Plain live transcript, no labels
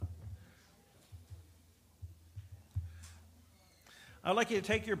I'd like you to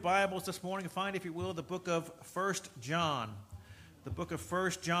take your Bibles this morning and find, if you will, the book of 1 John. The book of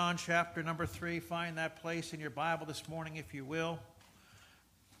 1 John, chapter number 3. Find that place in your Bible this morning, if you will.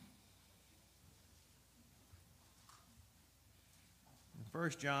 In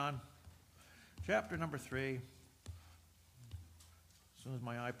 1 John, chapter number 3. As soon as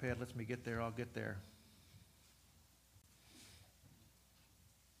my iPad lets me get there, I'll get there.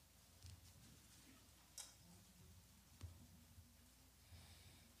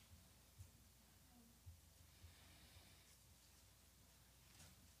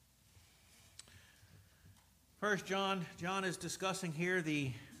 First John is discussing here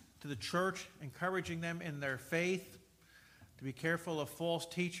to the church, encouraging them in their faith, to be careful of false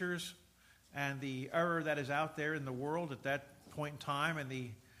teachers and the error that is out there in the world at that point in time, and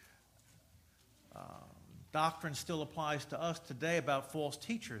the doctrine still applies to us today about false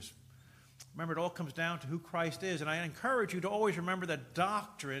teachers. Remember, it all comes down to who Christ is, and I encourage you to always remember that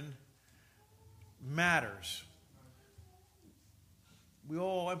doctrine matters.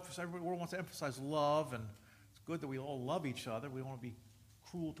 Everyone wants to emphasize love, and good that we all love each other. We don't want to be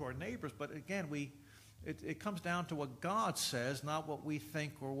cruel to our neighbors. But again, it comes down to what God says, not what we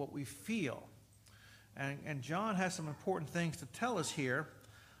think or what we feel. And John has some important things to tell us here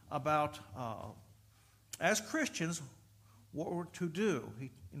about, as Christians, what we're to do.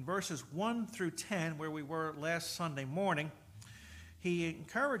 In verses 1 through 10, where we were last Sunday morning, he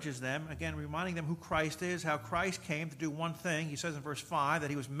encourages them, again, reminding them who Christ is, how Christ came to do one thing. He says in verse 5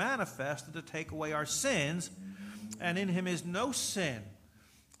 that he was manifested to take away our sins, and in him is no sin.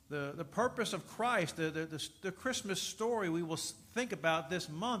 The purpose of Christ, the Christmas story we will think about this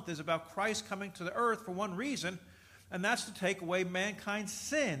month is about Christ coming to the earth for one reason, and that's to take away mankind's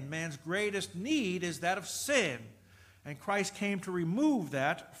sin. Man's greatest need is that of sin, and Christ came to remove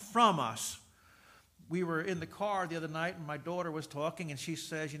that from us. We were in the car the other night, and my daughter was talking, and she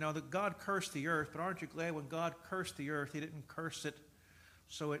says, that God cursed the earth, but aren't you glad when God cursed the earth, he didn't curse it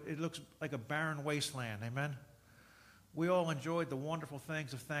so it looks like a barren wasteland, amen? We all enjoyed the wonderful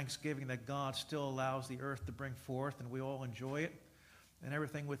things of Thanksgiving that God still allows the earth to bring forth, and we all enjoy it, and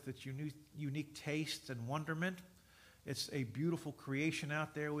everything with its unique tastes and wonderment. It's a beautiful creation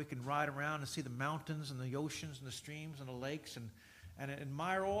out there. We can ride around and see the mountains and the oceans and the streams and the lakes and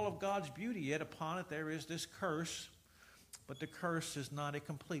admire all of God's beauty. Yet upon it there is this curse, but the curse is not a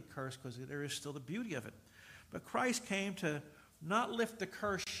complete curse because there is still the beauty of it. But Christ came to not lift the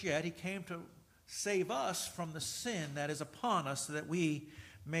curse yet. He came to save us from the sin that is upon us so that we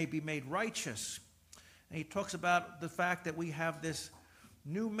may be made righteous. And he talks about the fact that we have this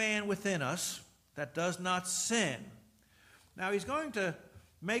new man within us that does not sin. Now he's going to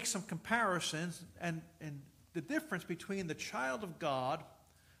make some comparisons and the difference between the child of God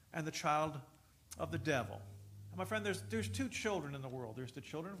and the child of the devil. And my friend, there's two children in the world. There's the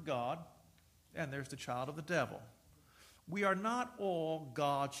children of God and there's the child of the devil. We are not all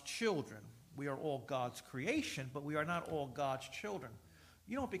God's children. We are all God's creation, but we are not all God's children.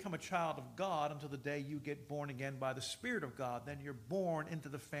 You don't become a child of God until the day you get born again by the Spirit of God. Then you're born into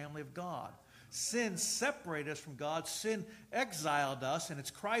the family of God. Sin separated us from God. Sin exiled us, and it's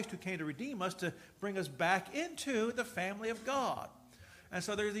Christ who came to redeem us, to bring us back into the family of God. And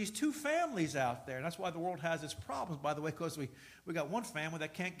so there are these two families out there, and that's why the world has its problems, by the way, because we got one family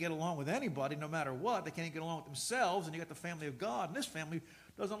that can't get along with anybody no matter what. They can't get along with themselves, and you got the family of God, and this family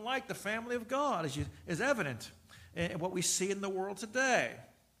doesn't like the family of God, as is evident in what we see in the world today.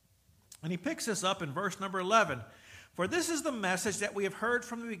 And he picks this up in verse number 11. For this is the message that we have heard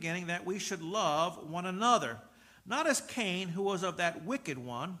from the beginning, that we should love one another. Not as Cain, who was of that wicked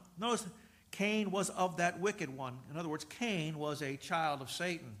one. Notice, Cain was of that wicked one. In other words, Cain was a child of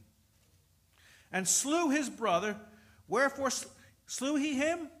Satan. And slew his brother. Wherefore slew he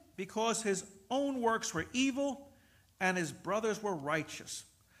him? Because his own works were evil, and his brothers were righteous.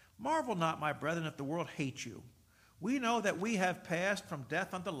 Marvel not, my brethren, if the world hate you. We know that we have passed from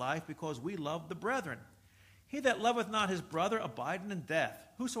death unto life, because we love the brethren. He that loveth not his brother abideth in death.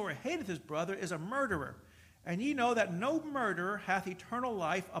 Whosoever hateth his brother is a murderer. And ye know that no murderer hath eternal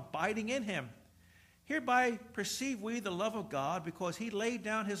life abiding in him. Hereby perceive we the love of God, because he laid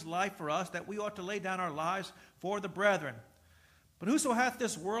down his life for us, that we ought to lay down our lives for the brethren. But whoso hath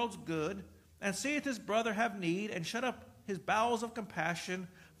this world's good, and seeth his brother have need, and shut up his bowels of compassion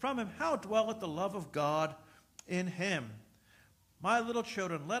from him, how dwelleth the love of God in him? My little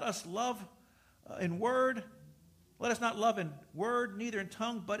children, let us love in word. Let us not love in word, neither in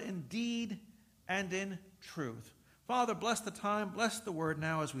tongue, but in deed and in truth. Father, bless the time, bless the word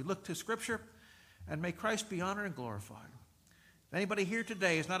now as we look to Scripture, and may Christ be honored and glorified. If anybody here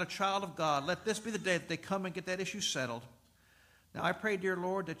today is not a child of God, let this be the day that they come and get that issue settled. Now I pray, dear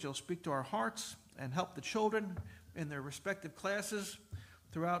Lord, that you'll speak to our hearts and help the children in their respective classes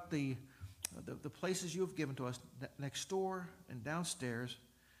throughout the places you have given to us next door and downstairs,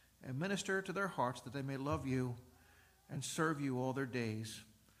 and minister to their hearts that they may love you and serve you all their days.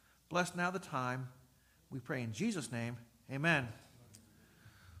 Bless now the time. We pray in Jesus' name. Amen.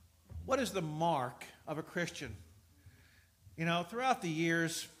 What is the mark of a Christian? You know, throughout the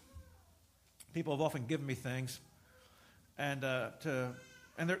years, people have often given me things, and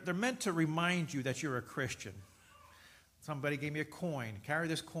they're meant to remind you that you're a Christian. Somebody gave me a coin. Carry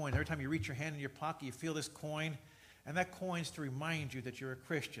this coin. Every time you reach your hand in your pocket, you feel this coin, and that coin's to remind you that you're a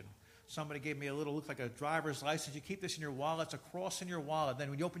Christian. Somebody gave me a little, looks like a driver's license. You keep this in your wallet. It's a cross in your wallet. Then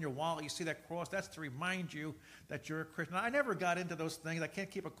when you open your wallet, you see that cross. That's to remind you that you're a Christian. I never got into those things. I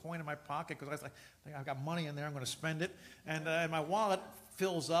can't keep a coin in my pocket because I was like, I've got money in there. I'm going to spend it. And my wallet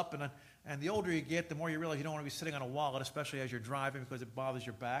fills up. And the older you get, the more you realize you don't want to be sitting on a wallet, especially as you're driving, because it bothers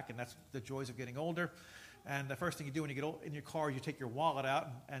your back. And that's the joys of getting older. And the first thing you do when you get in your car, you take your wallet out,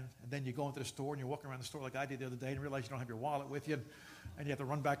 and then you go into the store, and you're walking around the store like I did the other day, and realize you don't have your wallet with you, and you have to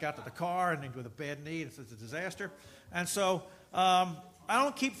run back out to the car, and then with a bad knee, it's a disaster. And so I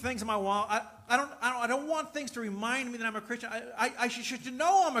don't keep things in my wallet. I don't want things to remind me that I'm a Christian. I should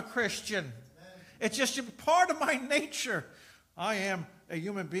know I'm a Christian. Amen. It's just part of my nature. I am a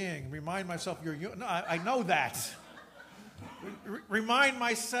human being. Remind myself you're human. No, I know that. Remind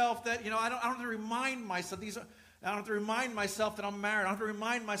myself that, I don't have to remind myself. I don't have to remind myself that I'm married. I don't have to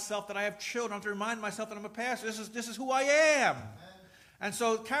remind myself that I have children. I don't have to remind myself that I'm a pastor. This is who I am. Amen. And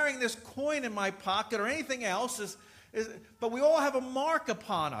so carrying this coin in my pocket or anything else is but we all have a mark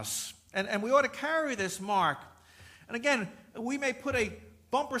upon us. And we ought to carry this mark. And again, we may put a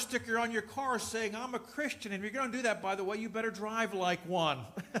bumper sticker on your car saying, I'm a Christian. And if you're going to do that, by the way, you better drive like one.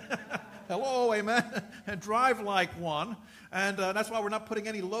 Hello, amen. And drive like one. And that's why we're not putting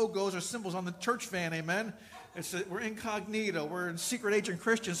any logos or symbols on the church van, amen. We're incognito. We're in secret agent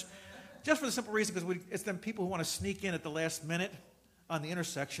Christians. Just for the simple reason, because it's them people who want to sneak in at the last minute on the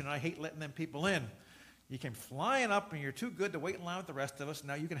intersection, and I hate letting them people in. You came flying up, and you're too good to wait in line with the rest of us.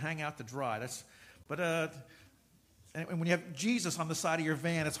 Now you can hang out to dry. And when you have Jesus on the side of your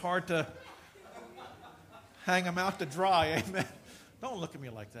van, it's hard to hang him out to dry, amen. Don't look at me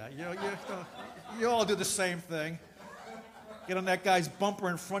like that. You all do the same thing. Get on that guy's bumper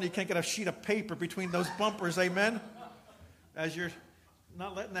in front. You can't get a sheet of paper between those bumpers, amen. As you're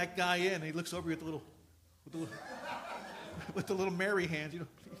not letting that guy in, he looks over you with the little Mary hands,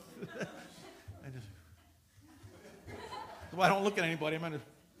 Well, I don't look at anybody. So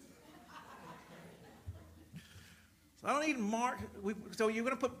I don't need mark. So you're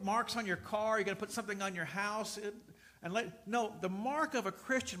going to put marks on your car. You're going to put something on your house. No, the mark of a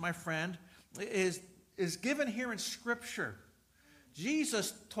Christian, my friend, is given here in Scripture.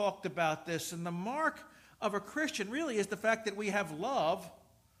 Jesus talked about this, and the mark of a Christian really is the fact that we have love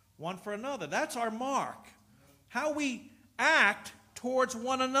one for another. That's our mark. How we act towards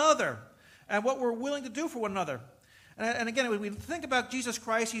one another and what we're willing to do for one another. And again, when we think about Jesus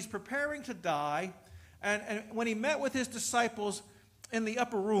Christ, he's preparing to die. And when he met with his disciples in the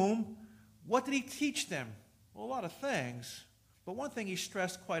upper room, what did he teach them? Well, a lot of things. But one thing he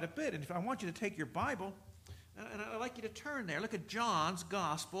stressed quite a bit. And if I want you to take your Bible, and I'd like you to turn there. Look at John's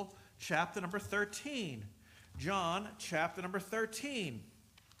Gospel, chapter number 13. John, chapter number 13.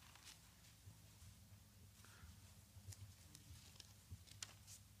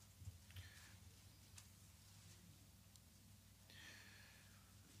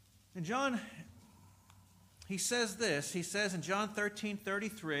 And John, he says this. He says in John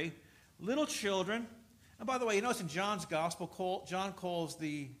 13:33, little children. And by the way, you notice in John's Gospel, John calls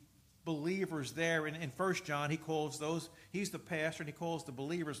the believers there. In 1 John, he calls those, he's the pastor, and he calls the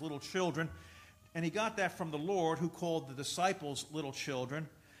believers little children. And he got that from the Lord, who called the disciples little children.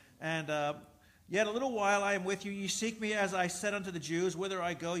 And yet a little while I am with you. Ye seek me, as I said unto the Jews, whither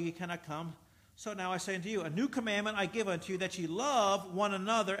I go, ye cannot come. So now I say unto you, a new commandment I give unto you, that ye love one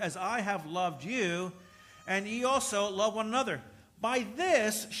another as I have loved you, and ye also love one another. By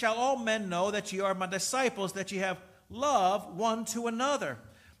this shall all men know that ye are my disciples, that ye have love one to another.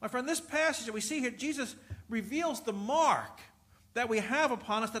 My friend, this passage that we see here, Jesus reveals the mark that we have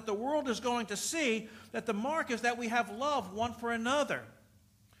upon us, that the world is going to see, that the mark is that we have love one for another.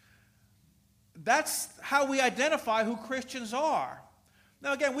 That's how we identify who Christians are.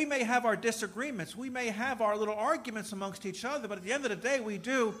 Now, again, we may have our disagreements. We may have our little arguments amongst each other, but at the end of the day, we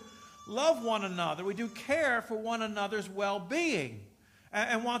do love one another. We do care for one another's well-being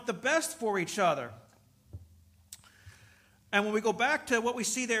and want the best for each other. And when we go back to what we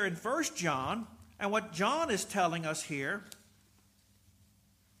see there in 1 John, and what John is telling us here,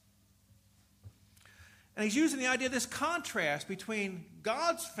 And he's using the idea of this contrast between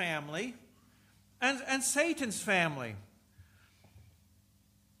God's family and Satan's family.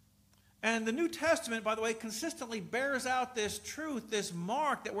 And the New Testament, by the way, consistently bears out this truth, this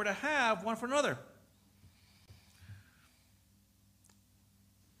mark that we're to have one for another.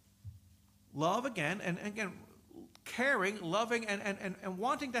 Love again, and again, caring, loving, and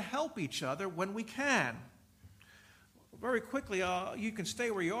wanting to help each other when we can. Very quickly, you can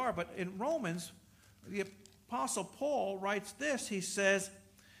stay where you are, but in Romans, the Apostle Paul writes this. He says,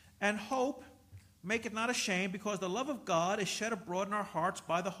 "And hope, make it not ashamed, because the love of God is shed abroad in our hearts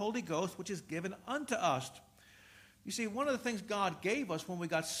by the Holy Ghost, which is given unto us." You see, one of the things God gave us when we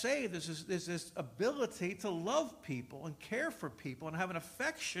got saved is this ability to love people and care for people and have an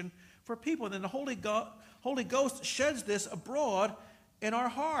affection for people. And then the Holy Ghost sheds this abroad in our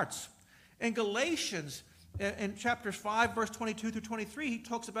hearts. In Galatians, in chapter 5, verse 22 through 23, he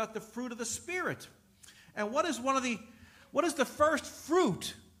talks about the fruit of the Spirit. And what is the first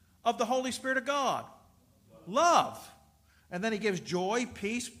fruit of the Holy Spirit of God? Love. And then he gives joy,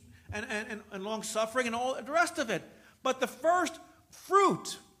 peace, and long-suffering, and all the rest of it. But the first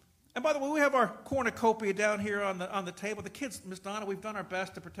fruit, and by the way, we have our cornucopia down here on the table. The kids, Miss Donna, we've done our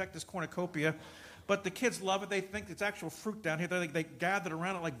best to protect this cornucopia, but the kids love it. They think it's actual fruit down here. They gathered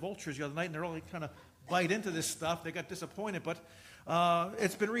around it like vultures the other night, and they're all kind of bite into this stuff. They got disappointed, but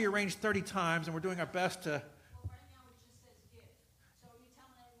it's been rearranged 30 times, and we're doing our best to...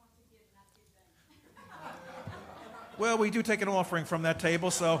 Well, we do take an offering from that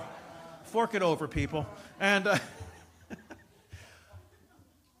table, so fork it over, people. And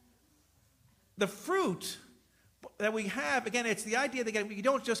the fruit that we have, again, it's the idea that you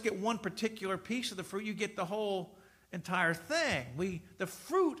don't just get one particular piece of the fruit, you get the whole entire thing. The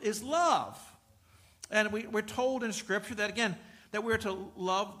fruit is love. And we're told in Scripture that, again, that we're to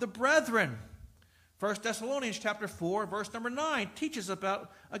love the brethren. 1 Thessalonians chapter 4, verse number 9 teaches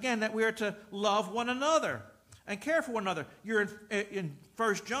about, again, that we are to love one another and care for one another. You're in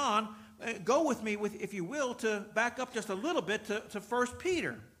 1 John. Go with me, if you will, to back up just a little bit to 1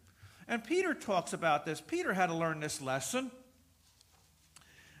 Peter. And Peter talks about this. Peter had to learn this lesson.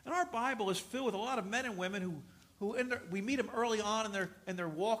 And our Bible is filled with a lot of men and women who we meet them early on in their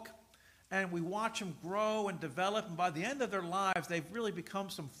walk, and we watch them grow and develop. And by the end of their lives, they've really become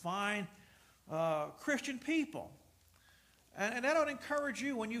some fine Christian people. And that would encourage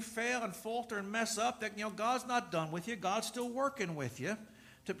you when you fail and falter and mess up, that God's not done with you. God's still working with you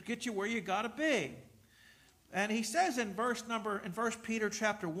to get you where you got to be. And he says in 1 Peter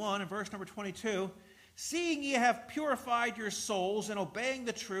chapter 1 and verse number 22, "Seeing ye have purified your souls in obeying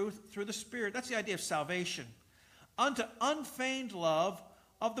the truth through the Spirit," that's the idea of salvation, "unto unfeigned love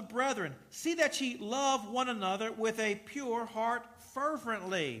of the brethren. See that ye love one another with a pure heart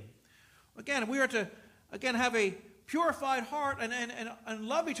fervently." Again, we are to have a purified heart and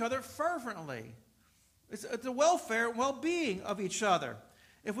love each other fervently. It's the welfare and well-being of each other.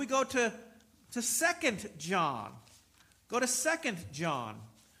 If we go to 2 John, go to 2 John.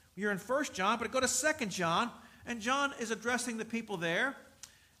 You're in 1 John, but go to 2 John, and John is addressing the people there.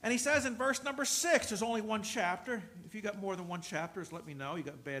 And he says in verse number 6, there's only one chapter. If you got more than one chapter, just let me know. You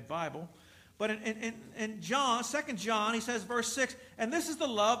got a bad Bible. But in John, 2 John, he says, verse 6, "And this is the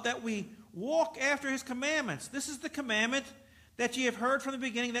love, that we walk after his commandments. This is the commandment that ye have heard from the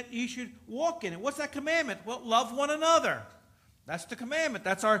beginning, that ye should walk in it." What's that commandment? Well, love one another. That's the commandment.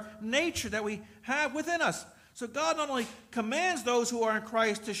 That's our nature that we have within us. So God not only commands those who are in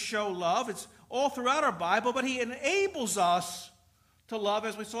Christ to show love, it's all throughout our Bible, but he enables us to love,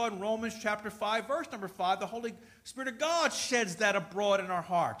 as we saw in Romans chapter 5, verse number 5. The Holy Spirit of God sheds that abroad in our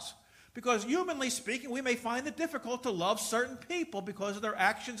hearts. Because humanly speaking, we may find it difficult to love certain people because of their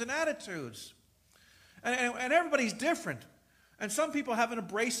actions and attitudes. And everybody's different. And some people have an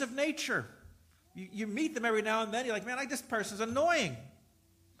abrasive nature. You meet them every now and then, you're like, man, this person's annoying.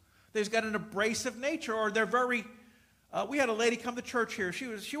 They've got an abrasive nature, or they're very... we had a lady come to church here. She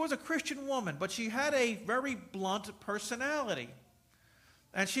was a Christian woman, but she had a very blunt personality.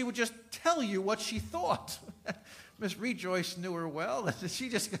 And she would just tell you what she thought. Miss Rejoice knew her well. And she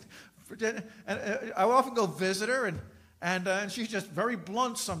just... And I often go visit her, and she's just very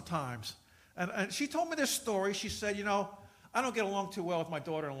blunt sometimes. And she told me this story. She said, I don't get along too well with my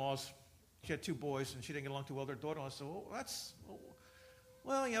daughter-in-laws. She had 2 boys, and she didn't get along too well with her daughter-in-law. I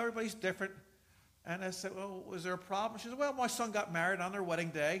said, everybody's different. And I said, well, was there a problem? She said, well, my son got married on their wedding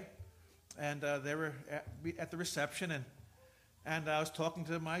day, and they were at the reception, and I was talking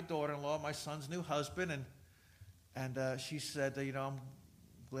to my daughter-in-law, my son's new husband, and she said, I'm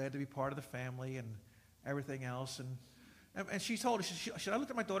glad to be part of the family and everything else. And she told her, I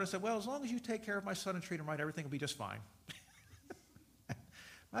looked at my daughter and said, well, as long as you take care of my son and treat him right, everything will be just fine.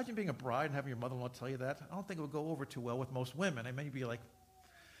 Imagine being a bride and having your mother-in-law tell you that. I don't think it would go over too well with most women. I mean, you'd be like,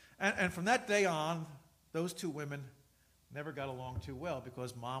 and from that day on, those two women never got along too well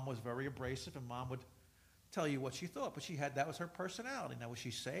because mom was very abrasive and mom would tell you what she thought, but that was her personality. Now, was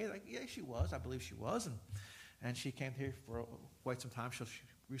she say? Like, yeah, she was. I believe she was. And she came here for quite some time. She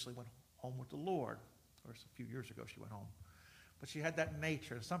recently went home with the Lord. Of course, a few years ago she went home. But she had that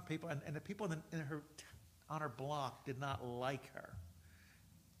nature. And some people, and the people on her block did not like her.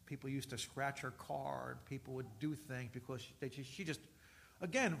 People used to scratch her car, and people would do things because she just,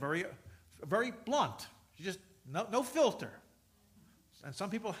 again, very, very blunt. She just, no filter. And some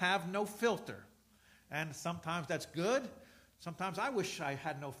people have no filter. And sometimes that's good. Sometimes I wish I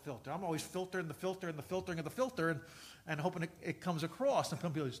had no filter. I'm always filtering the filter and the filtering of the filter and hoping it comes across. And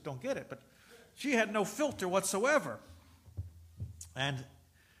some people just don't get it. But she had no filter whatsoever. And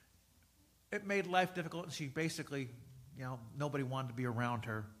it made life difficult. And she basically, nobody wanted to be around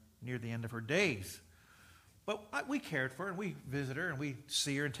her near the end of her days. But we cared for her, and we visit her, and we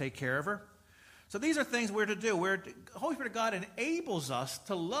see her and take care of her. So these are things we're to do. The Holy Spirit of God enables us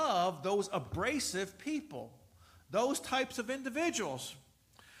to love those abrasive people, those types of individuals.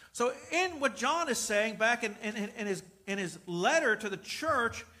 So in what John is saying back in his letter to the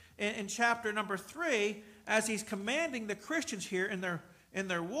church in chapter number 3, as he's commanding the Christians here in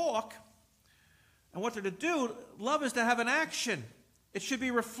their walk, and what they're to do, love is to have an action. It should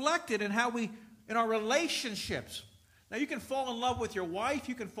be reflected in in our relationships. Now, you can fall in love with your wife,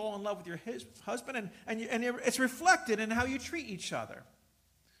 you can fall in love with your husband, and it's reflected in how you treat each other.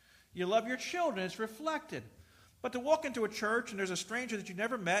 You love your children, it's reflected. But to walk into a church and there's a stranger that you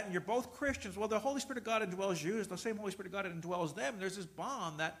never met and you're both Christians, well, the Holy Spirit of God indwells you. It's the same Holy Spirit of God that indwells them. And there's this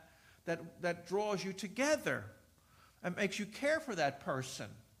bond that draws you together and makes you care for that person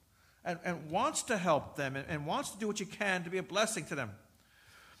and wants to help them and wants to do what you can to be a blessing to them.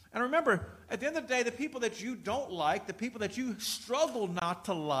 And remember, at the end of the day, the people that you don't like, the people that you struggle not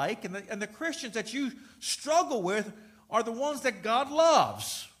to like, and the Christians that you struggle with are the ones that God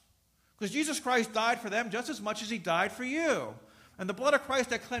loves. Because Jesus Christ died for them just as much as he died for you. And the blood of Christ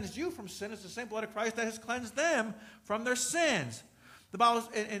that cleansed you from sin is the same blood of Christ that has cleansed them from their sins. The Bible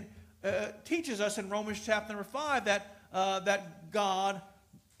teaches us in Romans chapter number 5 that God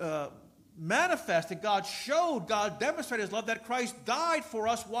manifested, God showed, God demonstrated his love, that Christ died for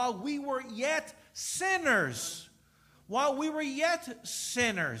us while we were yet sinners. While we were yet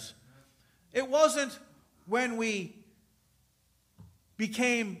sinners. It wasn't when we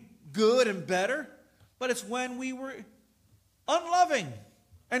became good and better, but it's when we were unloving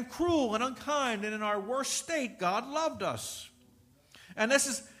and cruel and unkind, and in our worst state, God loved us. And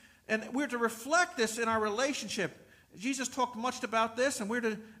we're to reflect this in our relationship. Jesus talked much about this, and we're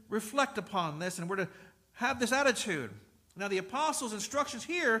to reflect upon this, and we're to have this attitude. Now, the apostles' instructions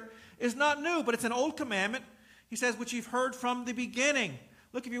here is not new, but it's an old commandment. He says, which you've heard from the beginning.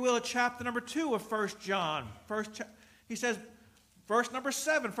 Look, if you will, at chapter number 2 of 1 John. He says, verse number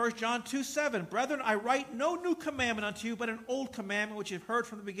 7, 1 John 2:7. Brethren, I write no new commandment unto you, but an old commandment which you've heard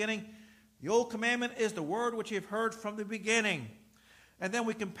from the beginning. The old commandment is the word which you've heard from the beginning. And then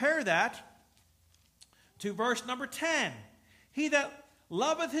we compare that to verse number 10. He that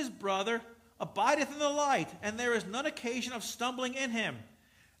loveth his brother abideth in the light, and there is none occasion of stumbling in him.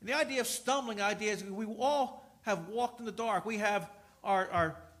 And the idea of stumbling, is we all have walked in the dark. We have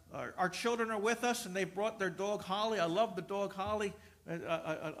our children are with us, and they brought their dog Holly. I love the dog Holly.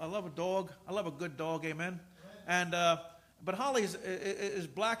 I love a dog. I love a good dog. Amen. And but Holly is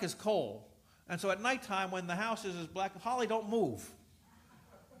black as coal, and so at nighttime when the house is as black, Holly don't move.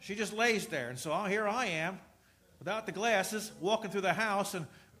 She just lays there, and so here I am, without the glasses, walking through the house, and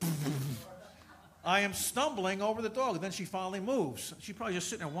I am stumbling over the dog. And then she finally moves. She's probably just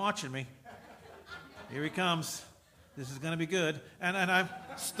sitting there watching me. Here he comes. This is going to be good. And I'm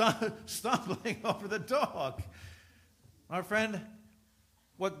stumbling over the dog. My friend,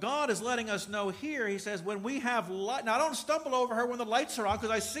 what God is letting us know here, he says, when we have light. Now, I don't stumble over her when the lights are on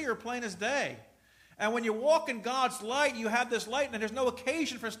because I see her plain as day. And when you walk in God's light, you have this light, and there's no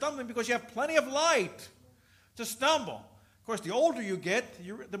occasion for stumbling because you have plenty of light to stumble. Of course, the older you get,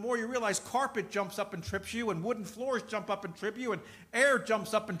 the more you realize carpet jumps up and trips you, and wooden floors jump up and trip you, and air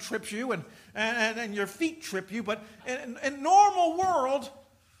jumps up and trips you, and your feet trip you. But in normal world,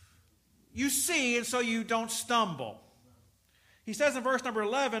 you see, and so you don't stumble. He says in verse number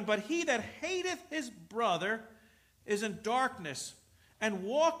 11, but he that hateth his brother is in darkness, and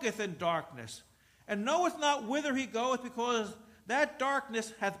walketh in darkness, and knoweth not whither he goeth, because that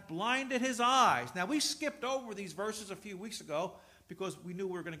darkness hath blinded his eyes. Now, we skipped over these verses a few weeks ago because we knew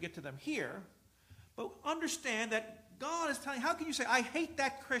we were going to get to them here. But understand that God is telling, how can you say, I hate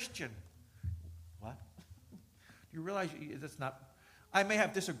that Christian? What? You realize that's not, I may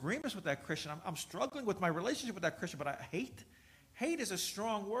have disagreements with that Christian. I'm struggling with my relationship with that Christian, but I hate. Hate is a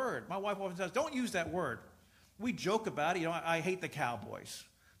strong word. My wife often says, don't use that word. We joke about it. I hate the Cowboys.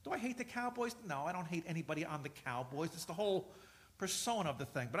 Do I hate the Cowboys? No, I don't hate anybody on the Cowboys. It's the whole persona of the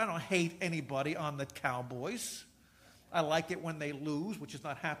thing. But I don't hate anybody on the Cowboys. I like it when they lose, which is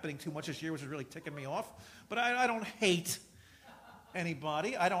not happening too much this year, which is really ticking me off. But I don't hate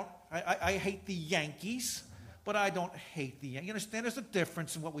anybody. I hate the Yankees, but I don't hate the Yankees. You understand? There's a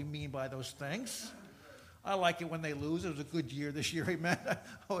difference in what we mean by those things. I like it when they lose. It was a good year this year, amen. I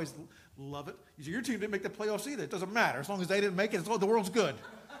always love it. Your team didn't make the playoffs either. It doesn't matter. As long as they didn't make it, the world's good.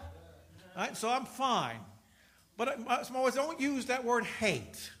 All right, so I'm fine. But I always don't use that word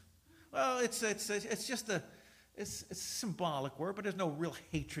hate. Well, it's just a symbolic word, but there's no real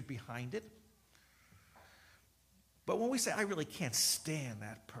hatred behind it. But when we say, I really can't stand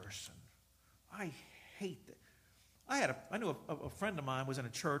that person, I hate that. I knew a friend of mine was in a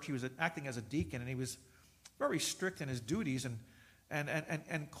church. He was acting as a deacon, and he was very strict in his duties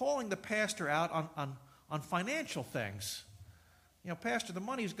and calling the pastor out on financial things. Pastor, the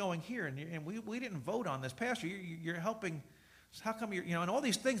money's going here, and we didn't vote on this. Pastor, you're helping. How come you're, and all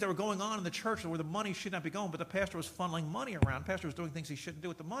these things that were going on in the church where the money should not be going, but the pastor was funneling money around. The pastor was doing things he shouldn't do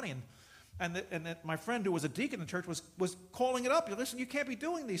with the money. And my friend who was a deacon in the church was calling it up. Listen, you can't be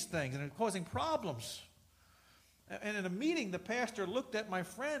doing these things, and it's causing problems. And in a meeting, the pastor looked at my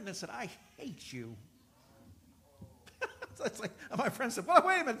friend and said, I hate you. It's like, my friend said, well,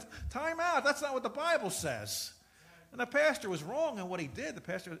 wait a minute, time out. That's not what the Bible says. And the pastor was wrong in what he did. The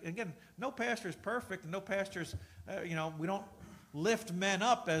pastor, again, no pastor is perfect, and no pastors, we don't lift men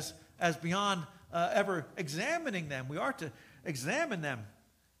up as beyond ever examining them. We are to examine them.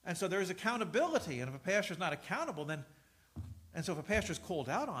 And so there is accountability. And if a pastor is not accountable, so if a pastor is called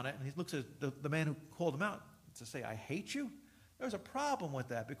out on it, and he looks at the man who called him out to say, I hate you, there's a problem with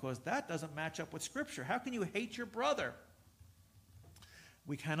that because that doesn't match up with Scripture. How can you hate your brother?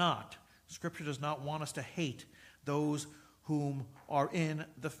 We cannot. Scripture does not want us to hate those whom are in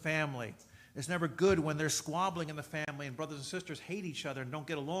the family. It's never good when there's squabbling in the family and brothers and sisters hate each other and don't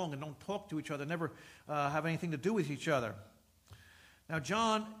get along and don't talk to each other, never have anything to do with each other. Now,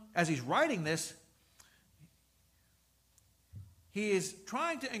 John, as he's writing this, he is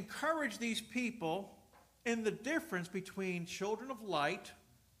trying to encourage these people in the difference between children of light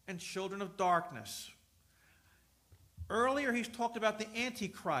and children of darkness. Earlier, he's talked about the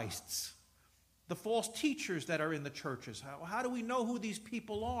antichrists, the false teachers that are in the churches. How do we know who these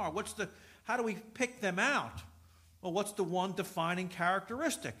people are? How do we pick them out? Well, what's the one defining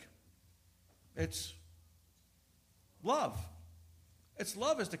characteristic? It's love. It's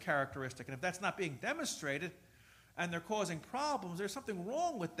love is the characteristic. And if that's not being demonstrated and they're causing problems, there's something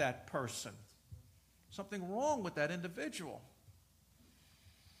wrong with that person. Something wrong with that individual.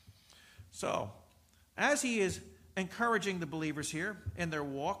 So, as he is encouraging the believers here in their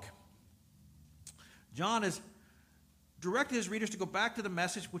walk, John is directing his readers to go back to the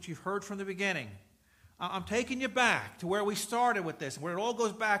message which you've heard from the beginning. I'm taking you back to where we started with this, where it all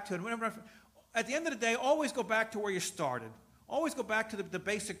goes back to. And at the end of the day, always go back to where you started. Always go back to the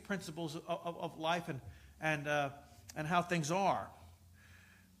basic principles of life and how things are.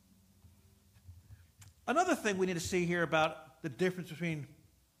 Another thing we need to see here about the difference between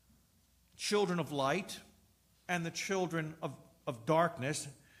children of light and the children of darkness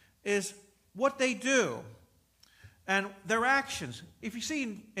is what they do and their actions. If you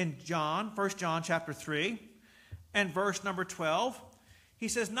see in John, 1 John chapter 3 and verse number 12, he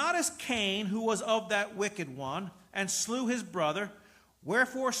says, not as Cain, who was of that wicked one, and slew his brother.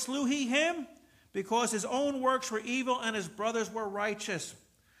 Wherefore slew he him? Because his own works were evil and his brothers were righteous.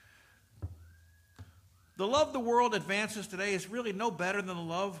 The love the world advances today is really no better than the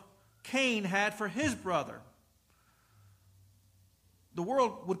love Cain had for his brother. The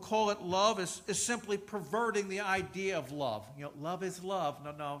world would call it love is simply perverting the idea of love. Love is love.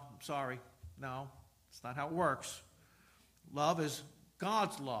 No, I'm sorry. No, it's not how it works. Love is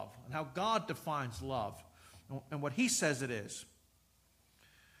God's love and how God defines love and what he says it is.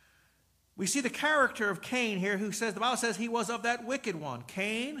 We see the character of Cain here, who says, the Bible says he was of that wicked one.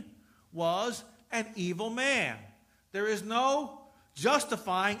 Cain was an evil man. There is no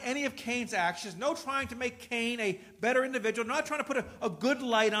justifying any of Cain's actions, no trying to make Cain a better individual, not trying to put a good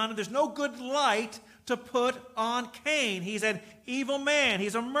light on him. There's no good light to put on Cain. He's an evil man.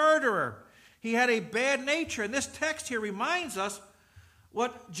 He's a murderer. He had a bad nature. And this text here reminds us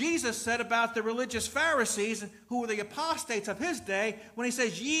what Jesus said about the religious Pharisees, who were the apostates of his day, when he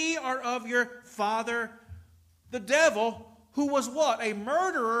says, ye are of your father the devil, who was what? A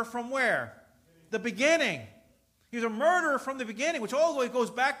murderer from where? The beginning. He was a murderer from the beginning, which all the way goes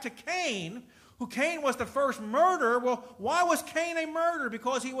back to Cain, who Cain was the first murderer. Well, why was Cain a murderer?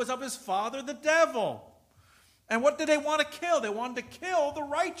 Because he was of his father the devil. And what did they want to kill? They wanted to kill the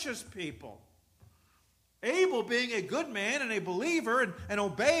righteous people. Abel, being a good man and a believer and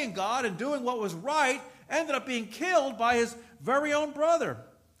obeying God and doing what was right, ended up being killed by his very own brother.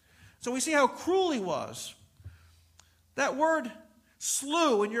 So we see how cruel he was. That word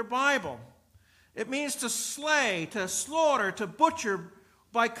slew in your Bible, it means to slay, to slaughter, to butcher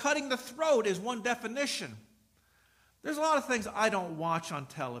by cutting the throat is one definition. There's a lot of things I don't watch on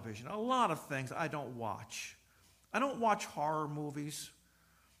television. A lot of things I don't watch. I don't watch horror movies.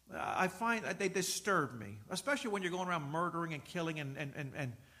 I find that they disturb me, especially when you're going around murdering and killing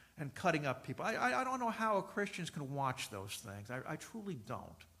and cutting up people. I don't know how Christians can watch those things. I truly don't.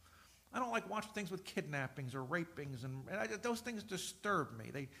 I don't like watching things with kidnappings or rapings, and those things disturb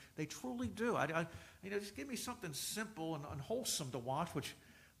me. They truly do. Just give me something simple and wholesome to watch, which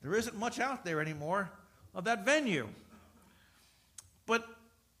there isn't much out there anymore of that venue. But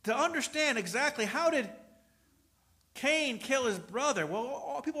to understand exactly how did Cain kill his brother?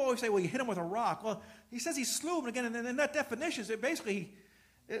 Well, people always say, well, you hit him with a rock. Well, he says he slew him again, and in that definition, it basically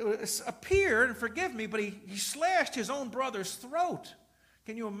appeared, and forgive me, but he slashed his own brother's throat.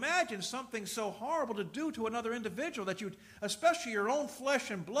 Can you imagine something so horrible to do to another individual, that you, especially your own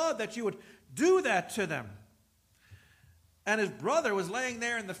flesh and blood, that you would do that to them? And his brother was laying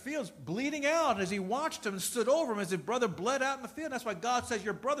there in the fields bleeding out, and as he watched him and stood over him as his brother bled out in the field. That's why God says,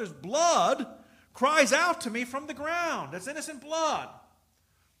 your brother's blood cries out to me from the ground. That's innocent blood.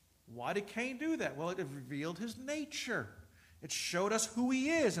 Why did Cain do that? Well, it revealed his nature. It showed us who he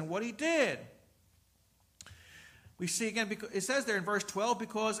is and what he did. We see again, because it says there in verse 12,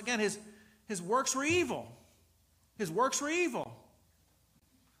 because again his works were evil. His works were evil.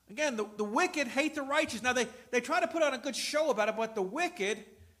 Again, the wicked hate the righteous. Now they try to put on a good show about it, but the wicked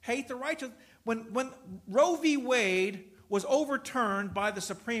hate the righteous. When Roe v. Wade was overturned by the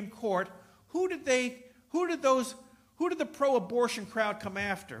Supreme Court, who did the pro-abortion crowd come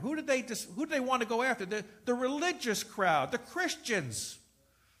after? Who did they want to go after? The religious crowd, the Christians.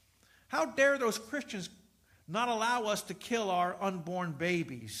 How dare those Christians not allow us to kill our unborn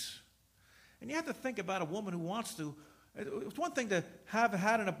babies? And you have to think about a woman who wants to. It's one thing to have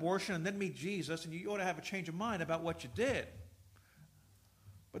had an abortion and then meet Jesus, and you ought to have a change of mind about what you did.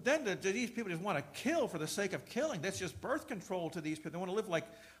 But then do these people just want to kill for the sake of killing? That's just birth control to these people. They want to live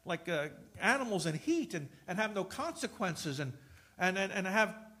like animals in heat and have no consequences and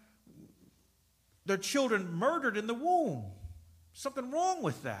have their children murdered in the womb. Something wrong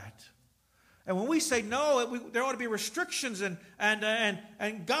with that. And when we say no, there ought to be restrictions and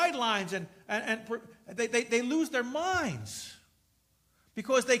guidelines, and they lose their minds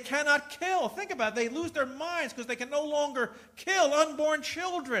because they cannot kill. Think about it. They lose their minds because they can no longer kill unborn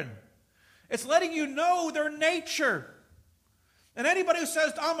children. It's letting you know their nature. And anybody who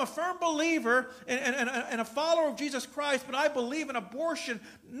says, I'm a firm believer and a follower of Jesus Christ, but I believe in abortion,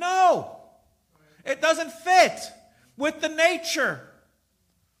 no. It doesn't fit with the nature.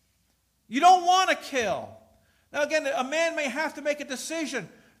 You don't want to kill. Now again, a man may have to make a decision,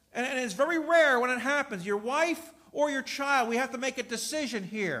 and it's very rare when it happens. Your wife or your child, we have to make a decision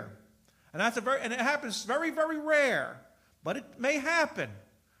here. And it happens very, very rare. But it may happen.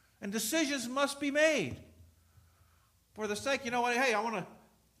 And decisions must be made. For the sake, you know what, hey, I want to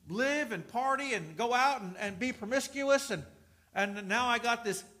live and party and go out and be promiscuous, and now I got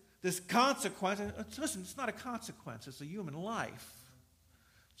this consequence. Listen, it's not a consequence, it's a human life.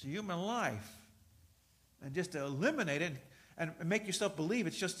 It's a human life. And just to eliminate it and make yourself believe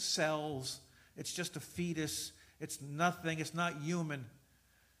it's just cells, it's just a fetus, it's nothing, it's not human.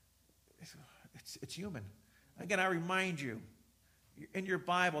 It's human. Again, I remind you, in your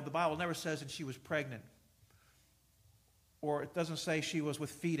Bible, the Bible never says that she was pregnant. Or it doesn't say she was with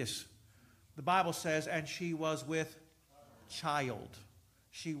fetus. The Bible says, and she was with child.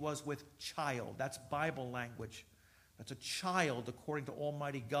 She was with child. That's Bible language. That's a child according to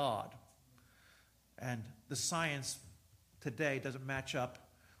Almighty God. And the science today doesn't match up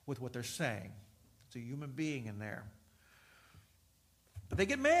with what they're saying. It's a human being in there. But they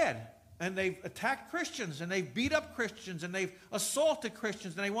get mad, and they've attacked Christians, and they've beat up Christians, and they've assaulted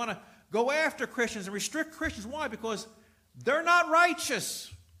Christians, and they want to go after Christians and restrict Christians. Why? Because they're not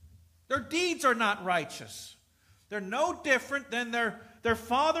righteous. Their deeds are not righteous. They're no different than their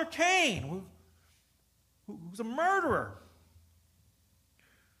father Cain, who's a murderer.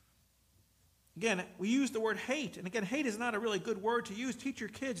 Again, we use the word hate. And again, hate is not a really good word to use. Teach your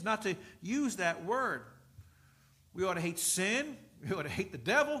kids not to use that word. We ought to hate sin. We ought to hate the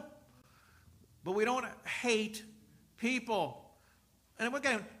devil. But we don't hate people. And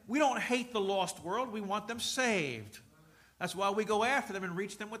again, we don't hate the lost world. We want them saved. That's why we go after them and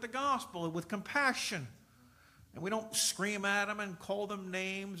reach them with the gospel, with compassion. And we don't scream at them and call them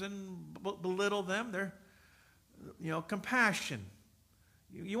names and belittle them. They're, compassion.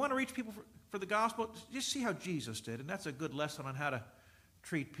 You want to reach people for the gospel? Just see how Jesus did. And that's a good lesson on how to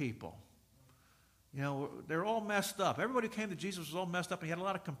treat people. They're all messed up. Everybody who came to Jesus was all messed up, and he had a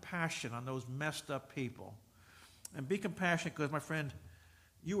lot of compassion on those messed up people. And be compassionate because, my friend,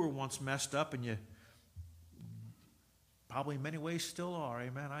 you were once messed up, and you probably in many ways still are.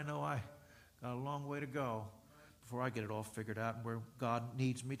 Amen. I know I got a long way to go before I get it all figured out and where God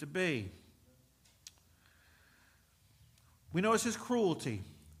needs me to be. We notice his cruelty.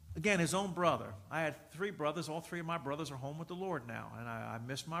 Again, his own brother. I had 3 brothers. All 3 of my brothers are home with the Lord now, and I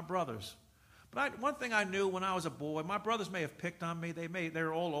miss my brothers. But one thing I knew when I was a boy, my brothers may have picked on me.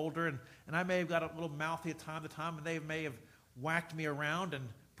 They're all older, and I may have got a little mouthy at time to time, and they may have whacked me around and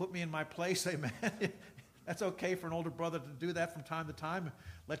put me in my place. Amen. That's okay for an older brother to do that from time to time,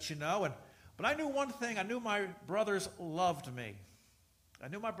 let you know. But I knew one thing. I knew my brothers loved me. I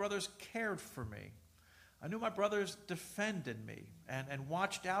knew my brothers cared for me. I knew my brothers defended me and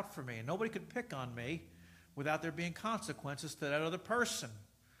watched out for me. And nobody could pick on me without there being consequences to that other person.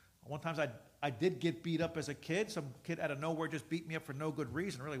 One time I did get beat up as a kid. Some kid out of nowhere just beat me up for no good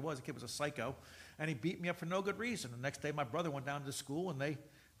reason. It really was. The kid was a psycho. And he beat me up for no good reason. The next day my brother went down to the school and they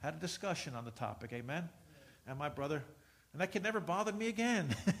had a discussion on the topic. Amen? And my brother, and that kid never bothered me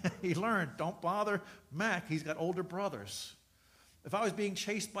again. He learned, don't bother Mac. He's got older brothers. If I was being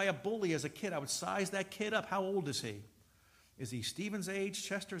chased by a bully as a kid, I would size that kid up. How old is he? Is he Stephen's age,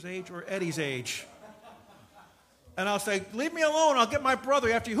 Chester's age, or Eddie's age? And I'll say, leave me alone. I'll get my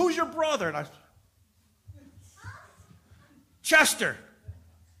brother after you. Who's your brother? And Chester.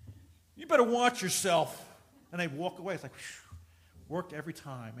 You better watch yourself. And they walk away. It's like, whew, worked every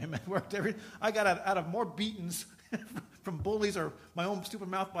time. Amen. I got out of more beatings from bullies or my own stupid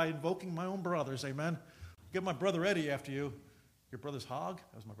mouth by invoking my own brothers. Amen. Get my brother Eddie after you. Your brother's Hog?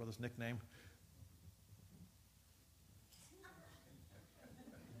 That was my brother's nickname.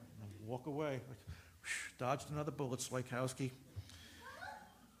 Walk away. Like, dodged another bullet, Swikowski.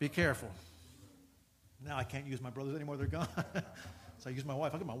 Be careful. Now I can't use my brothers anymore. They're gone. So I use my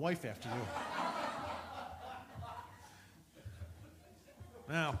wife. I'll get my wife after you.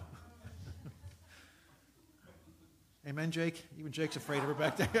 Now. Amen, Jake? Even Jake's afraid of her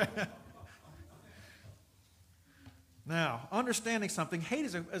back there. Now, understanding something, hate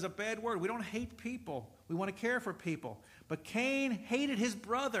is a bad word. We don't hate people. We want to care for people. But Cain hated his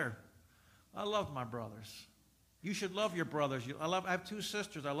brother. I love my brothers. You should love your brothers. I have 2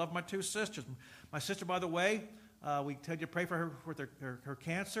 sisters. I love my 2 sisters. My sister, by the way, we tell you to pray for her with her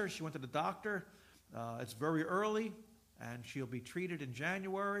cancer. She went to the doctor. It's very early, and she'll be treated in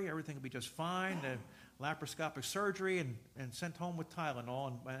January. Everything will be just fine. Laparoscopic surgery and sent home with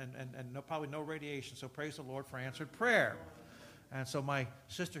Tylenol and probably no radiation. So praise the Lord for answered prayer. And so my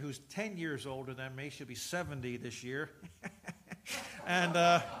sister, who's 10 years older than me, she'll be 70 this year.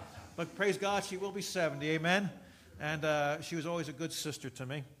 But praise God, she will be 70. Amen. And she was always a good sister to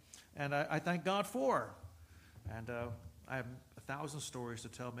me. And I thank God for her. And I have 1,000 stories to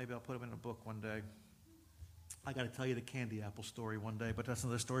tell. Maybe I'll put them in a book one day. I got to tell you the candy apple story one day, but that's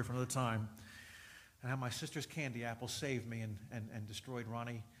another story for another time. And how my sister's candy apple saved me and destroyed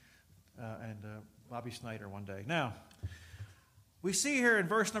Ronnie and Bobby Snyder one day. Now, we see here in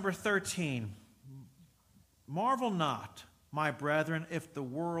verse number 13, marvel not, my brethren, if the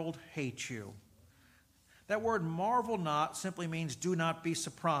world hates you. That word marvel not simply means do not be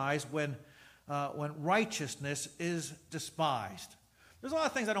surprised when righteousness is despised. There's a lot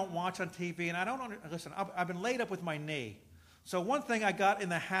of things I don't watch on TV, and I don't listen. I've been laid up with my knee. So one thing I got in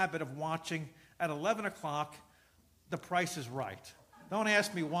the habit of watching at 11 o'clock, The Price is Right. Don't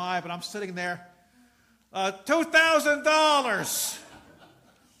ask me why, but I'm sitting there. $2,000.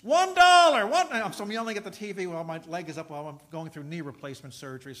 $1. So I'm yelling at the TV while my leg is up while I'm going through knee replacement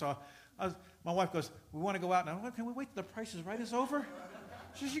surgery. So my wife goes, we want to go out now. Can we wait till The Price is Right is over?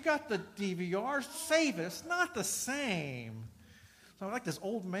 She says, you got the DVR, save it. It's not the same. So I'm like this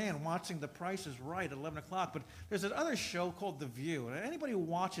old man watching The Price is Right at 11 o'clock. But there's another show called The View. And anybody who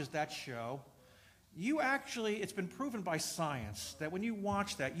watches that show, it's been proven by science that when you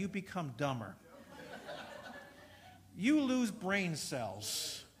watch that, you become dumber. You lose brain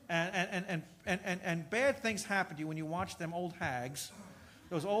cells. And bad things happen to you when you watch them old hags,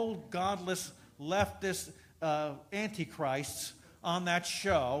 those old godless leftist antichrists on that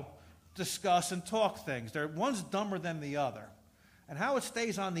show discuss and talk things. One's dumber than the other. And how it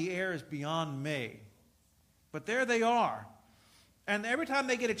stays on the air is beyond me. But there they are. And every time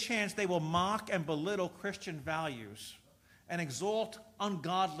they get a chance, they will mock and belittle Christian values and exalt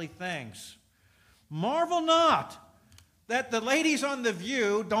ungodly things. Marvel not that the ladies on The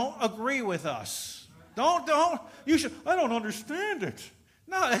View don't agree with us. You should, I don't understand it.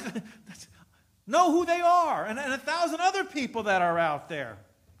 No, know who they are and 1,000 other people that are out there.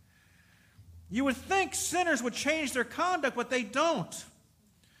 You would think sinners would change their conduct, but they don't.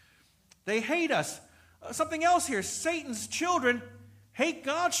 They hate us. Something else here. Satan's children hate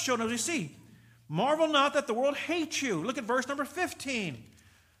God's children, as we see. Marvel not that the world hates you. Look at verse number 15.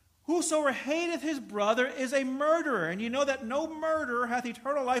 Whosoever hateth his brother is a murderer, and you know that no murderer hath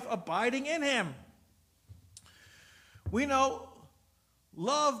eternal life abiding in him. We know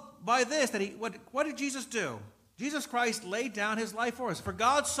love by this, that what did Jesus do? Jesus Christ laid down his life for us. For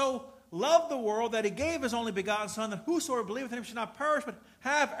God so loved the world that he gave his only begotten Son, that whosoever believeth in him should not perish, but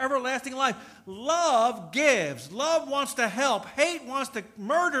have everlasting life. Love gives. Love wants to help. Hate wants to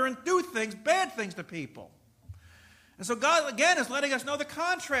murder and do things, bad things to people. And so God, again, is letting us know the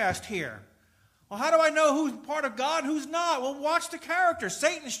contrast here. Well, how do I know who's part of God and who's not? Well, watch the characters.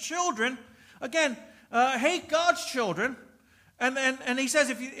 Satan's children, again, hate God's children. And he says,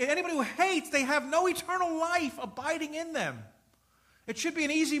 anybody who hates, they have no eternal life abiding in them. It should be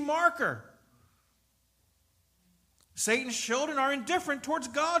an easy marker. Satan's children are indifferent towards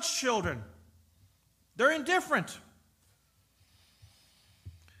God's children. They're indifferent.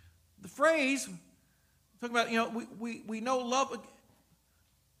 The phrase, talking about, we know love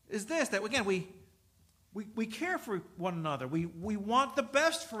is this, that again, we care for one another. We want the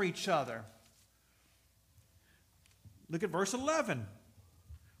best for each other. Look at verse 11.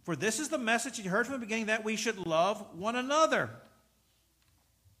 For this is the message you heard from the beginning, that we should love one another.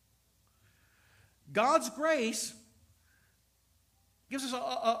 God's grace gives us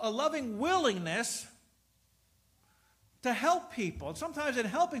a loving willingness to help people. And sometimes in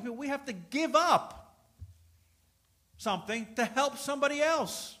helping people, we have to give up something to help somebody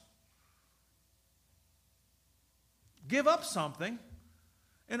else. Give up something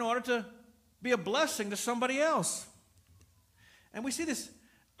in order to be a blessing to somebody else. And we see this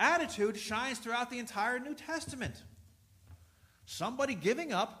attitude shines throughout the entire New Testament. Somebody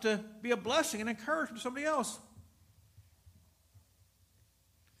giving up to be a blessing and encouragement to somebody else.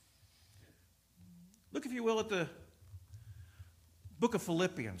 Look, if you will, at the book of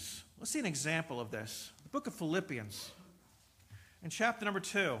Philippians. Let's see an example of this. The book of Philippians. In chapter number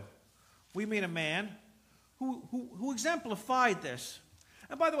 2, we meet a man who exemplified this.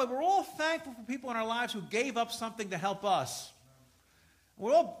 And by the way, we're all thankful for people in our lives who gave up something to help us.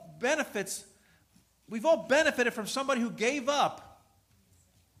 We've all benefited from somebody who gave up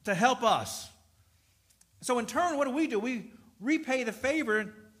to help us. So in turn, what do? We repay the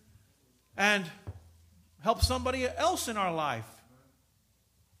favor and help somebody else in our life.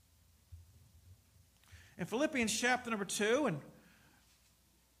 In Philippians chapter number 2 and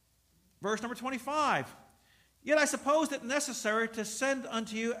verse number 25. Yet I suppose it necessary to send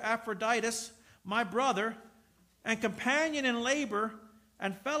unto you Epaphroditus, my brother, and companion in labor,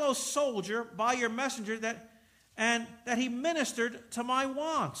 and fellow soldier by your messenger, that he ministered to my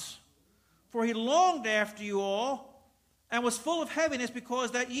wants. For he longed after you all, and was full of heaviness,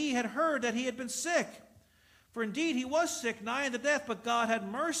 because that ye had heard that he had been sick. For indeed he was sick, nigh unto death, but God had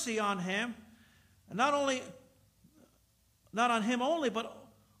mercy on him, and not on him only, but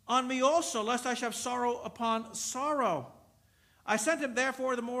on me also, lest I should have sorrow upon sorrow. I sent him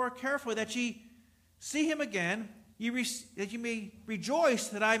therefore the more carefully, that ye see him again, that you may rejoice,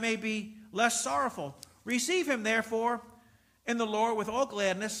 that I may be less sorrowful. Receive him, therefore, in the Lord with all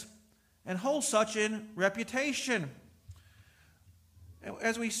gladness, and hold such in reputation.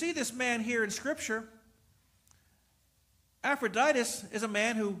 As we see this man here in Scripture, Epaphroditus is a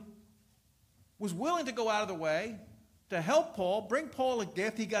man who was willing to go out of the way to help Paul, bring Paul a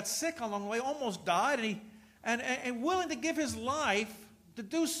gift. He got sick along the way, almost died, and willing to give his life to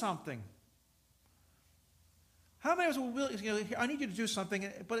do something. How many of us will willing, I need you to do something,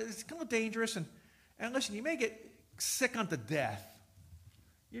 but it's kind of dangerous, and listen, you may get sick unto death.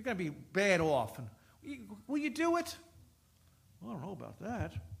 You're going to be bad off. And will you do it? Well, I don't know about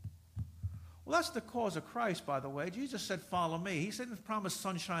that. Well, that's the cause of Christ, by the way. Jesus said, follow me. He didn't promise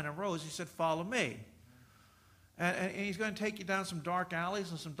sunshine and roses. He said, follow me. And he's going to take you down some dark alleys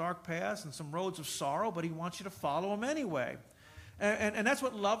and some dark paths and some roads of sorrow, but he wants you to follow him anyway. And that's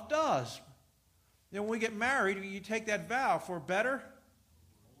what love does. You know, when we get married, you take that vow for better,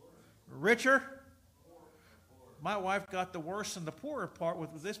 richer. My wife got the worse and the poorer part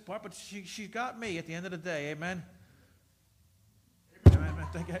with this part, but she got me at the end of the day. Amen. Amen.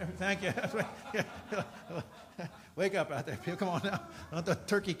 Thank you. Wake up out there, people. Come on now. Let the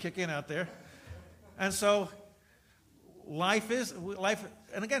turkey kick in out there. And so life.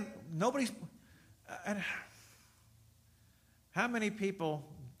 And again, and how many people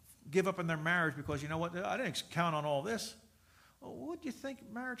give up in their marriage because, you know what, I didn't count on all this. Well, what do you think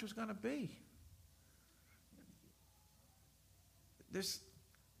marriage was going to be? There's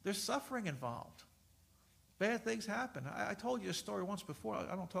suffering involved. Bad things happen. I told you a story once before.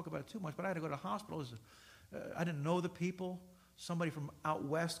 I don't talk about it too much, but I had to go to the hospital. I didn't know the people. Somebody from out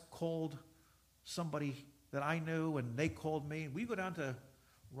west called somebody that I knew, and they called me. We go down to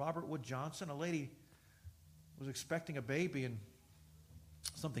Robert Wood Johnson. A lady was expecting a baby, and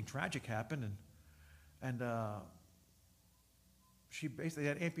something tragic happened, and she basically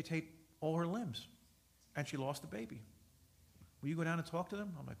had to amputate all her limbs, and she lost the baby. Will you go down and talk to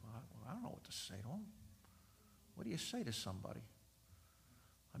them? I'm like, well, I don't know what to say to them. What do you say to somebody?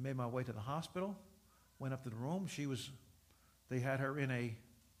 I made my way to the hospital, went up to the room. They had her in a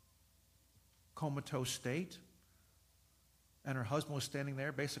comatose state, and her husband was standing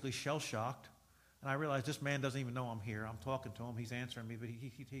there, basically shell-shocked. And I realized this man doesn't even know I'm here. I'm talking to him. He's answering me, but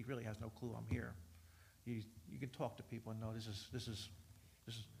he really has no clue I'm here. You can talk to people and know this is.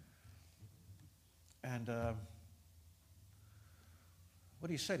 And what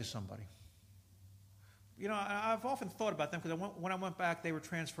do you say to somebody? You know, I've often thought about them because when I went back, they were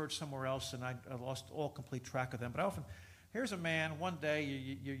transferred somewhere else, and I lost all complete track of them. But here's a man, one day,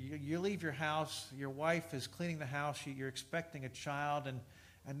 you leave your house, your wife is cleaning the house, you're expecting a child,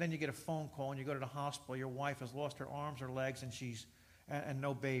 and then you get a phone call and you go to the hospital. Your wife has lost her arms, her legs, and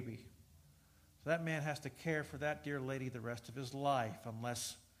no baby. So that man has to care for that dear lady the rest of his life,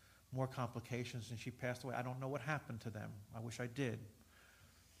 unless more complications and she passed away. I don't know what happened to them. I wish I did.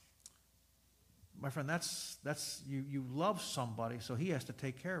 My friend, that's you love somebody, so he has to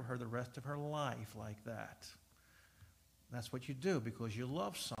take care of her the rest of her life like that. That's what you do because you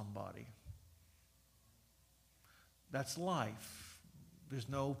love somebody. That's life. There's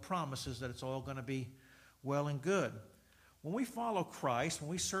no promises that it's all going to be well and good. When we follow Christ, when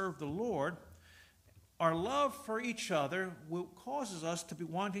we serve the Lord, our love for each other causes us to be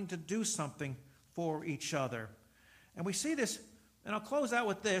wanting to do something for each other. And we see this, and I'll close out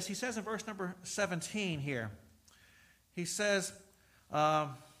with this. He says in verse number 17 here, he says,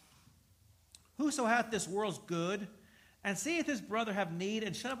 whoso hath this world's good, and seeth his brother have need,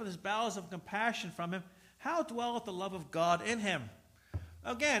 and shut up his bowels of compassion from him, how dwelleth the love of God in him?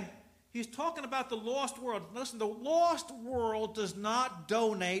 Again, he's talking about the lost world. Listen, the lost world does not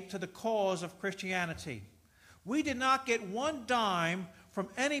donate to the cause of Christianity. We did not get one dime from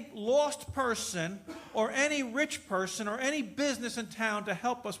any lost person or any rich person or any business in town to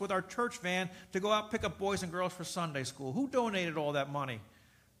help us with our church van to go out and pick up boys and girls for Sunday school. Who donated all that money?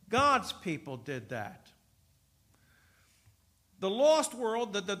 God's people did that. The lost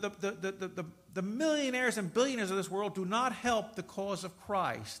world, the millionaires and billionaires of this world do not help the cause of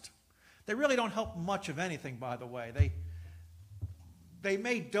Christ. They really don't help much of anything, by the way. They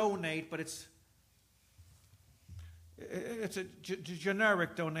may donate, but it's a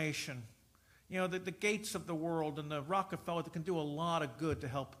generic donation. You know, the Gates of the world and the Rockefeller can do a lot of good to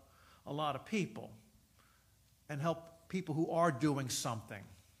help a lot of people and help people who are doing something.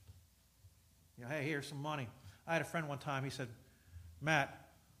 You know, hey, here's some money. I had a friend one time, he said, Matt,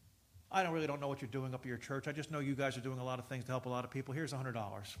 I really don't know what you're doing up at your church. I just know you guys are doing a lot of things to help a lot of people. Here's $100.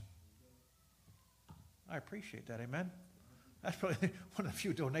 I appreciate that, amen? That's probably one of the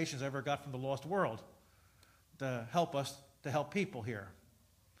few donations I ever got from the lost world to help us, to help people here.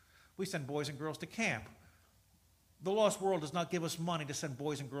 We send boys and girls to camp. The lost world does not give us money to send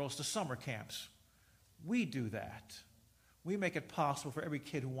boys and girls to summer camps. We do that. We make it possible for every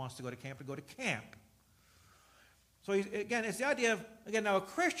kid who wants to go to camp to go to camp. So again, it's the idea of, now a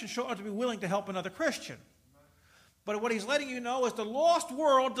Christian ought to be willing to help another Christian. But what he's letting you know is the lost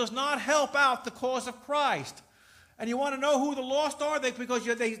world does not help out the cause of Christ. And you want to know who the lost are? Because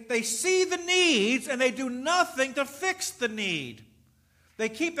they see the needs and they do nothing to fix the need. They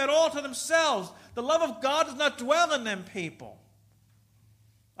keep that all to themselves. The love of God does not dwell in them people.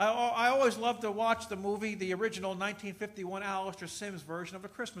 I always love to watch the movie, the original 1951 Alistair Sims version of A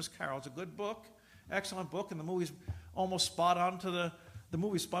Christmas Carol. It's a good book, excellent book, and the movie's almost spot on to the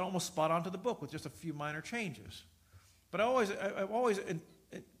book with just a few minor changes. But I'm always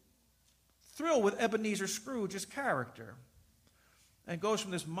thrilled with Ebenezer Scrooge's character. and goes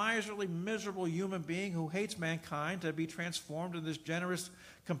from this miserly, miserable human being who hates mankind to be transformed into this generous,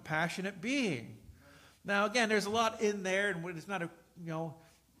 compassionate being. Now, again, there's a lot in there, and it's not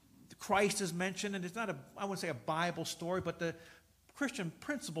Christ is mentioned, and it's not I wouldn't say a Bible story, but the Christian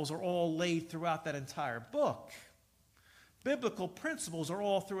principles are all laid throughout that entire book. Biblical principles are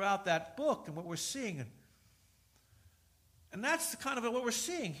all throughout that book and what we're seeing. And that's kind of what we're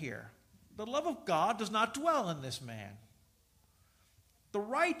seeing here. The love of God does not dwell in this man. The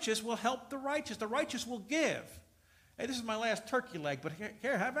righteous will help the righteous. The righteous will give. Hey, this is my last turkey leg, but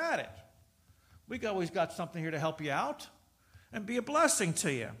here, have at it. We always got something here to help you out and be a blessing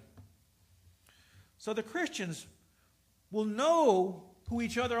to you. So the Christians will know who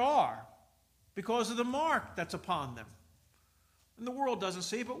each other are because of the mark that's upon them. And the world doesn't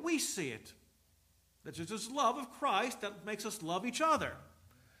see it, but we see it. That's just this love of Christ that makes us love each other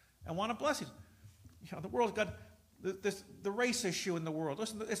and want to bless each other. The world's got the race issue in the world.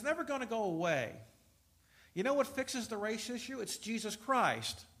 Listen, it's never going to go away. You know what fixes the race issue? It's Jesus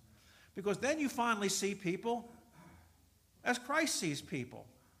Christ. Because then you finally see people as Christ sees people.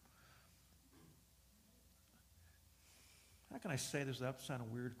 How can I say this without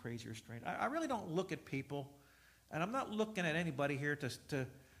sounding weird, crazy, or strange? I really don't look at people, and I'm not looking at anybody here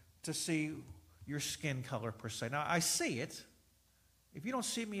to see your skin color per se. Now, I see it. If you don't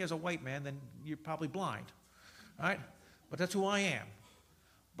see me as a white man, then you're probably blind. All right? But that's who I am.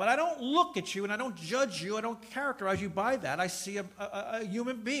 But I don't look at you, and I don't judge you. I don't characterize you by that. I see a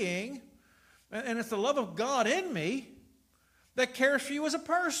human being, and it's the love of God in me that cares for you as a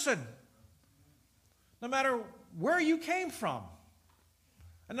person. No matter where you came from,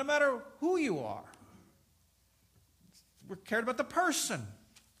 and no matter who you are. We're cared about the person.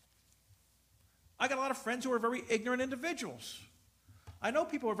 I got a lot of friends who are very ignorant individuals. I know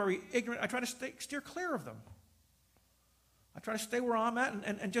people who are very ignorant. I try to steer clear of them. I try to stay where I'm at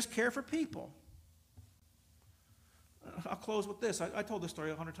and just care for people. I'll close with this. I told this story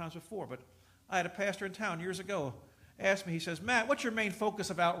 100 times before, but I had a pastor in town years ago ask me, he says, Matt, what's your main focus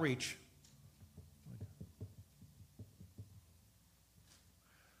of outreach?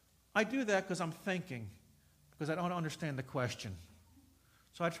 I do that because I'm thinking, because I don't understand the question.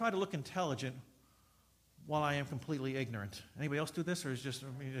 So I try to look intelligent while I am completely ignorant. Anybody else do this, or is just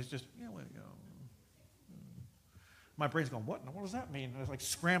my brain's going, what does that mean? I was like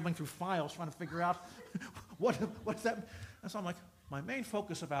scrambling through files trying to figure out what's that. And so I'm like, my main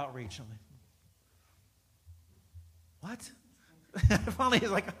focus of outreach. I'm like, what? Finally, he's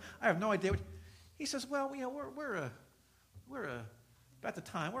like, I have no idea. He says, well, we're at the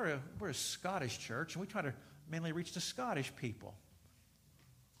time we're a Scottish church, and we try to mainly reach the Scottish people.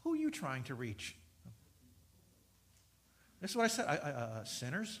 Who are you trying to reach? This is what I said.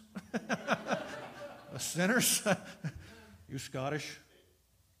 Sinners? Sinners? You Scottish?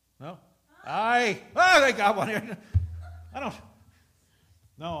 No? They got one here. I don't.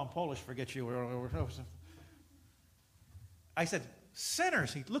 No, I'm Polish. Forget you. I said,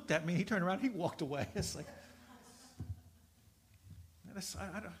 sinners. He looked at me. He turned around. He walked away. It's like, this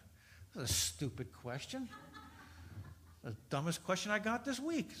is a stupid question. The dumbest question I got this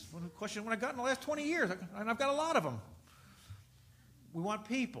week. It's one question I got in the last 20 years, and I've got a lot of them. We want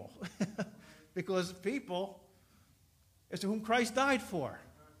people, because people is to whom Christ died for.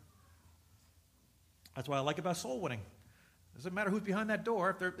 That's what I like about soul winning. It doesn't matter who's behind that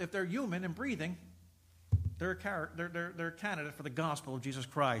door. If they're human and breathing, they're a candidate for the gospel of Jesus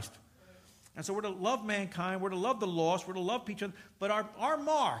Christ. And so we're to love mankind, we're to love the lost, we're to love each other. But our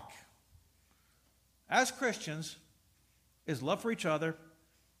mark as Christians is love for each other.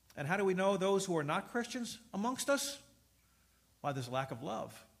 And how do we know those who are not Christians amongst us? By this lack of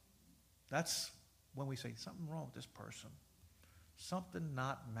love. That's when we say, something wrong with this person. Something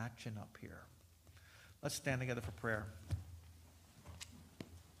not matching up here. Let's stand together for prayer.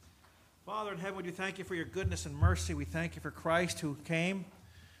 Father in heaven, we thank you for your goodness and mercy. We thank you for Christ who came,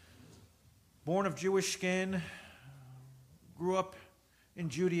 born of Jewish skin, grew up in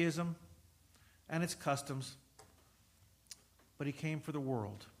Judaism and its customs, but he came for the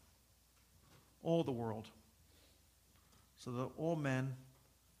world, all the world, so that all men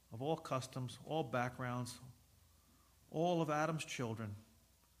of all customs, all backgrounds, all of Adam's children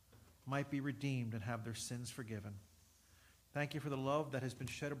might be redeemed and have their sins forgiven. Thank you for the love that has been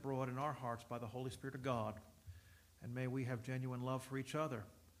shed abroad in our hearts by the Holy Spirit of God, and may we have genuine love for each other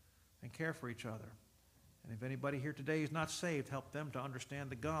and care for each other. And if anybody here today is not saved, help them to understand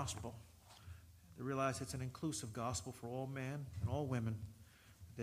the gospel, to realize it's an inclusive gospel for all men and all women.